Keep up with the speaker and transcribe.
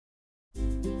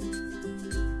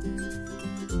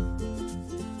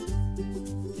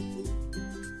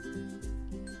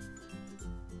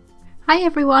Hi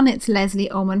everyone, it's Lesley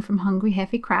Oman from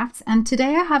HungryHeffyCrafts, and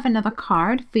today I have another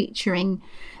card featuring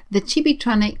the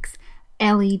Chibitronics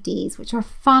LEDs, which are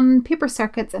fun paper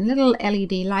circuits and little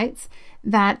LED lights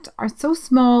that are so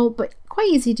small but quite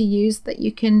easy to use that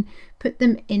you can put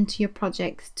them into your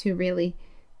projects to really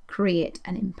create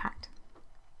an impact.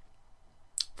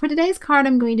 For today's card,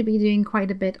 I'm going to be doing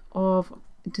quite a bit of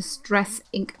distress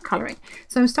ink colouring.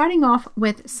 So I'm starting off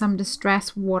with some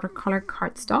distress watercolour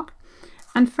cardstock.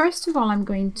 And first of all, I'm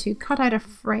going to cut out a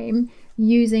frame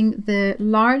using the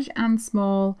large and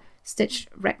small stitched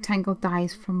rectangle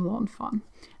dies from Fawn.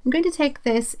 I'm going to take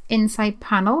this inside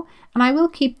panel, and I will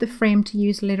keep the frame to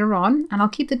use later on, and I'll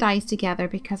keep the dies together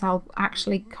because I'll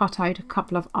actually cut out a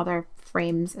couple of other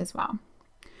frames as well.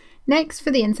 Next,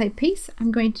 for the inside piece,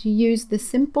 I'm going to use the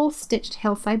simple stitched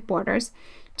hillside borders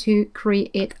to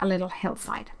create a little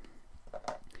hillside.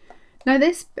 Now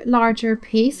this larger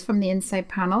piece from the inside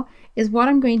panel is what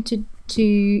I'm going to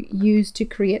use to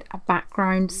create a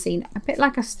background scene, a bit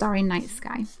like a starry night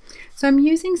sky. So I'm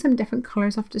using some different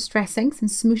colours of distress inks and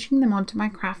smooshing them onto my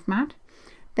craft mat,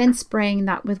 then spraying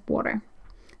that with water.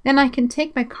 Then I can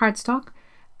take my cardstock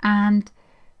and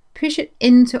push it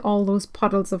into all those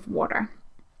puddles of water.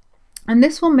 And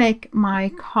this will make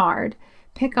my card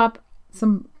pick up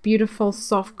some beautiful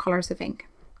soft colours of ink.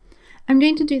 I'm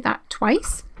going to do that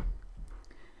twice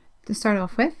to start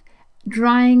off with,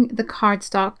 drying the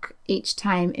cardstock each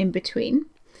time in between,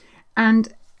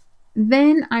 and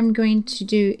then I'm going to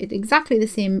do it exactly the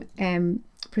same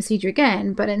procedure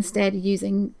again, but instead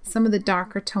using some of the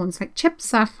darker tones like chipped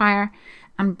sapphire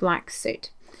and black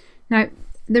soot. Now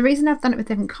the reason I've done it with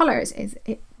different colors is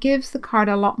it gives the card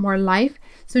a lot more life.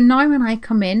 So now when I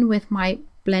come in with my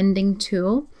blending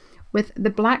tool with the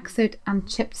black soot and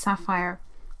chipped sapphire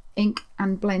ink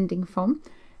and blending foam,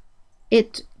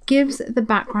 it gives the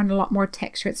background a lot more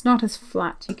texture. It's not as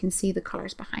flat. You can see the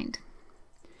colors behind.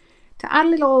 To add a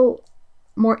little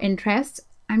more interest,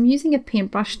 I'm using a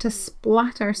paintbrush to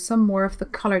splatter some more of the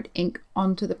colored ink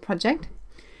onto the project.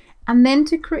 And then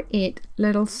to create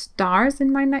little stars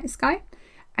in my night sky,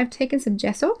 I've taken some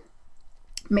gesso,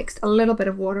 mixed a little bit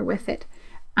of water with it,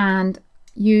 and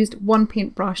used one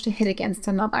paintbrush to hit against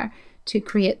another to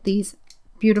create these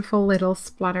beautiful little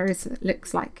splatters that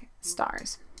looks like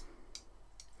stars.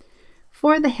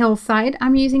 For the hillside,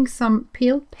 I'm using some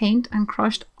peeled paint and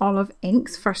crushed olive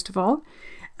inks first of all,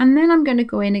 and then I'm going to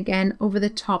go in again over the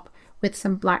top with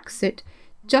some black soot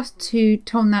just to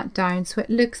tone that down so it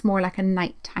looks more like a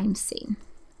nighttime scene.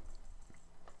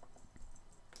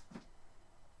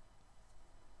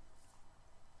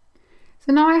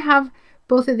 So now I have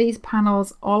both of these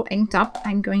panels all inked up.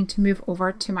 I'm going to move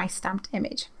over to my stamped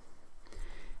image.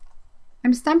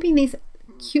 I'm stamping these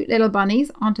cute little bunnies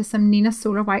onto some Nina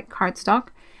Solar White cardstock,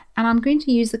 and I'm going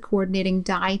to use the coordinating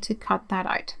die to cut that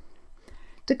out.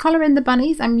 To colour in the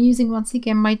bunnies, I'm using once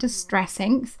again my distress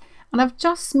inks, and I've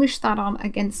just smooshed that on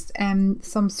against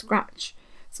some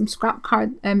scrap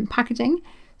card packaging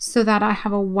so that I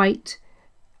have a white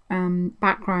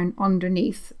background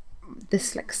underneath the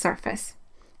slick surface.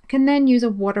 I can then use a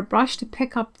water brush to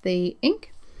pick up the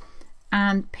ink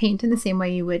and paint in the same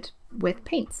way you would with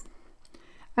paints.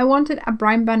 I wanted a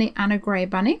brown bunny and a grey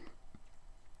bunny.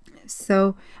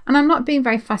 So, and I'm not being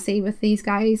very fussy with these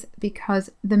guys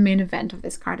because the main event of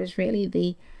this card is really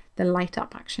the light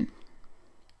up action.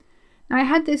 Now I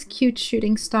had this cute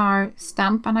shooting star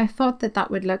stamp, and I thought that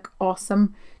that would look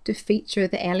awesome to feature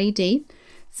the LED.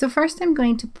 So first I'm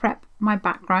going to prep my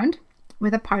background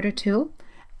with a powder tool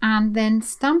and then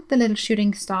stamp the little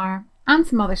shooting star and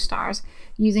some other stars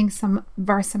using some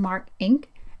Versamark ink,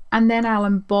 and then I'll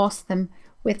emboss them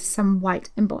with some white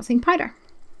embossing powder.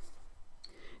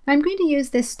 Now I'm going to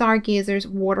use this Stargazer's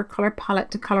watercolor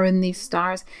palette to color in these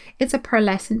stars. It's a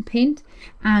pearlescent paint,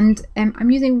 and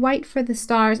I'm using white for the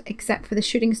stars, except for the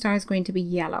shooting star is going to be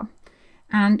yellow.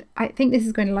 And I think this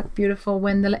is going to look beautiful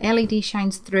when the LED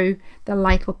shines through. The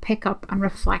light will pick up and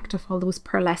reflect off all those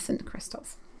pearlescent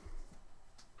crystals.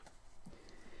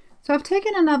 So I've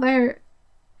taken another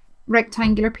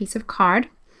rectangular piece of card,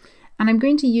 and I'm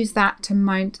going to use that to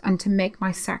mount and to make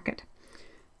my circuit.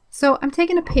 So I'm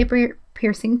taking a paper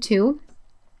piercing tool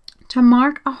to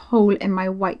mark a hole in my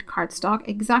white cardstock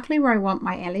exactly where I want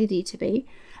my LED to be,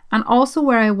 and also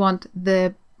where I want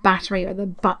the battery or the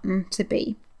button to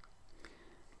be.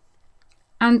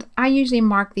 And I usually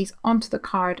mark these onto the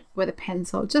card with a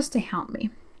pencil just to help me.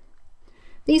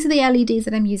 These are the LEDs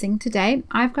that I'm using today.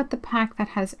 I've got the pack that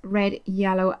has red,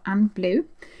 yellow and blue,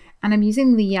 and I'm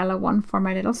using the yellow one for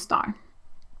my little star.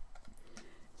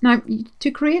 Now to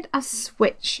create a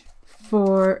switch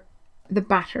for the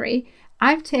battery,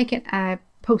 I've taken a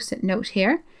post-it note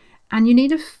here and you need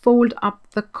to fold up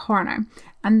the corner,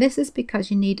 and this is because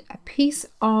you need a piece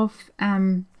of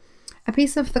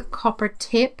the copper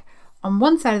tape on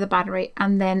one side of the battery,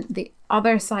 and then the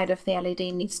other side of the LED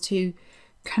needs to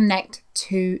connect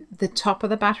to the top of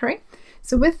the battery.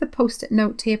 So with the post-it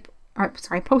note tape,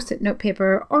 post-it note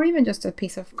paper, or even just a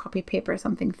piece of copy paper,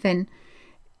 something thin,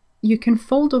 you can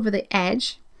fold over the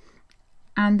edge,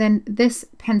 and then this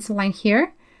pencil line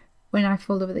here, when I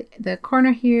fold over the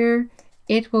corner here,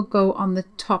 it will go on the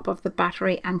top of the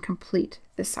battery and complete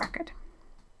the circuit.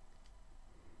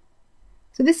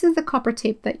 So this is the copper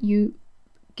tape that you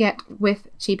get with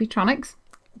Chibitronics.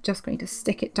 Just going to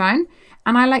stick it down,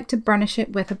 and I like to burnish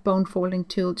it with a bone folding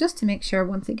tool just to make sure,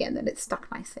 once again, that it's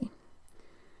stuck nicely.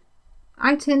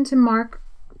 I tend to mark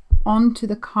onto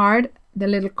the card the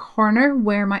little corner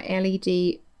where my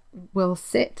LED will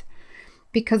sit,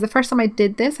 because the first time I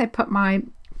did this, I put my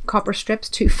copper strips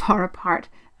too far apart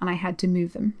and I had to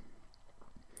move them.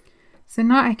 So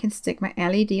now I can stick my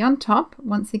LED on top.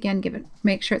 Once again,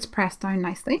 make sure it's pressed down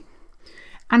nicely.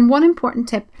 And one important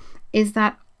tip is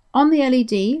that on the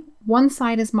LED, one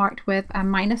side is marked with a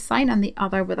minus sign and the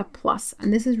other with a plus.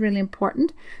 And this is really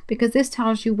important because this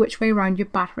tells you which way around your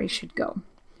battery should go.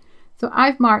 So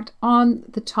I've marked on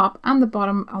the top and the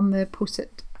bottom on the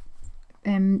post-it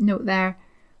note there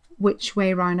which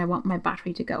way around I want my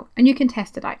battery to go. And you can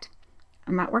test it out,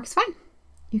 and that works fine.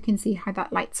 You can see how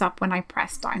that lights up when I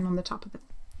press down on the top of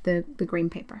the green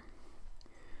paper.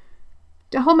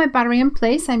 To hold my battery in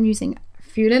place, I'm using a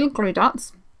few little glue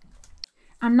dots.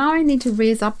 And now I need to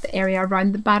raise up the area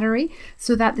around the battery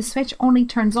so that the switch only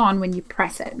turns on when you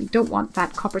press it. You don't want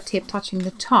that copper tape touching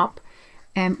the top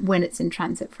when it's in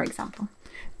transit, for example.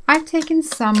 I've taken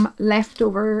some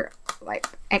leftover, like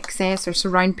excess or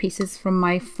surround pieces from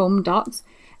my foam dots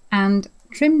and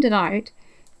trimmed it out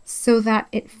so that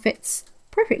it fits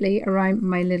perfectly around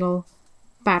my little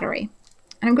battery.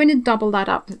 And I'm going to double that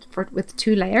up with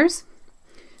 2 layers.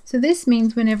 So this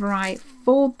means whenever I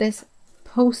fold this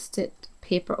post-it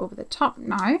paper over the top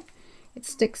now, it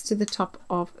sticks to the top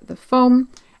of the foam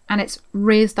and it's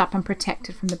raised up and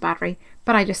protected from the battery,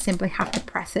 but I just simply have to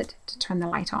press it to turn the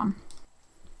light on.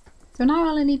 So now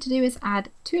all I need to do is add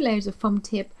 2 layers of foam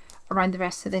tape around the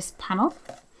rest of this panel,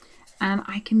 and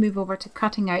I can move over to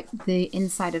cutting out the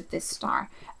inside of this star.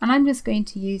 And I'm just going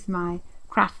to use my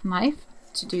craft knife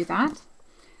to do that.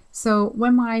 So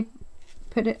when I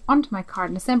put it onto my card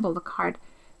and assemble the card,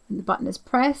 and the button is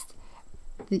pressed,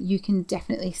 that you can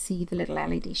definitely see the little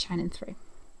LED shining through.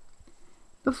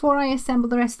 Before I assemble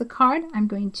the rest of the card, I'm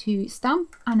going to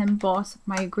stamp and emboss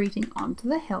my greeting onto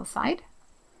the hillside.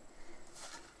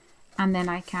 And then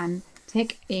I can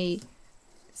take a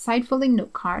side folding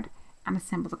note card and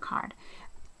assemble the card.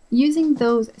 Using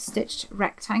those stitched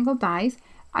rectangle dies,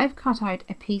 I've cut out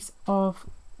a piece of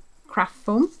craft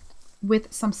foam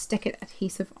with some stick it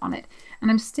adhesive on it,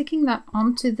 and I'm sticking that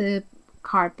onto the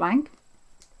card blank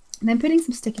and then putting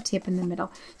some sticky tape in the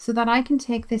middle so that I can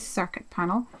take this circuit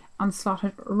panel and slot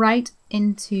it right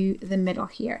into the middle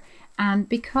here. And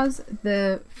because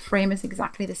the frame is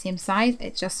exactly the same size,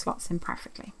 it just slots in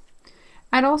perfectly.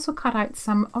 I'd also cut out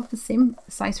some of the same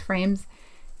size frames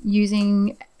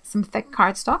using some thick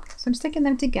cardstock. So I'm sticking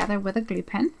them together with a glue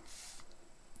pen,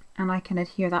 and I can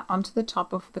adhere that onto the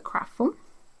top of the craft foam.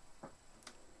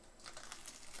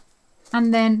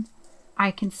 And then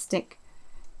I can stick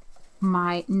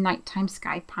my nighttime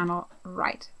sky panel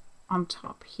right on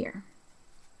top here.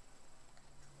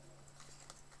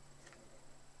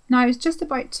 Now I was just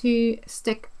about to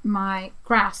stick my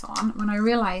grass on when I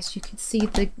realized you could see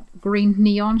the green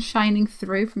neon shining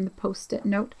through from the post-it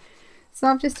note. So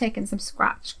I've just taken some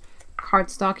scratch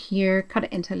cardstock here, cut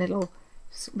it into a little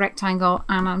rectangle,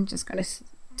 and I'm just going to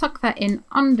tuck that in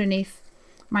underneath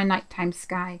my nighttime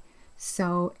sky.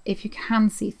 So if you can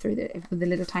see through with the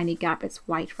little tiny gap, it's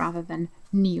white rather than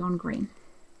neon green.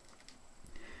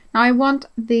 Now I want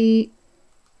the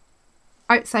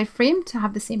outside frame to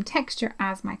have the same texture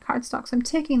as my cardstock. So I'm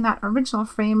taking that original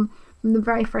frame from the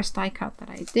very first die cut that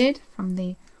I did from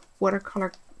the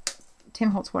watercolor,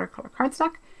 Tim Holtz watercolor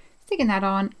cardstock, sticking that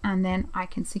on, and then I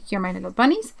can secure my little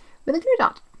bunnies with a glue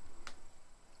dot.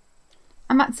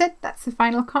 And that's it, that's the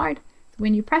final card.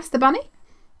 When you press the bunny,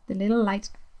 the little light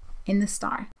in the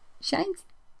star shines.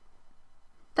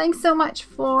 Thanks so much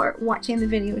for watching the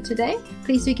video today.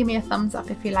 Please do give me a thumbs up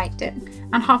if you liked it,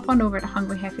 and hop on over to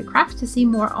HungryHeffyCrafts to see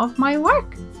more of my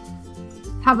work.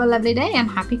 Have a lovely day and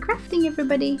happy crafting,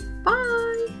 everybody. Bye!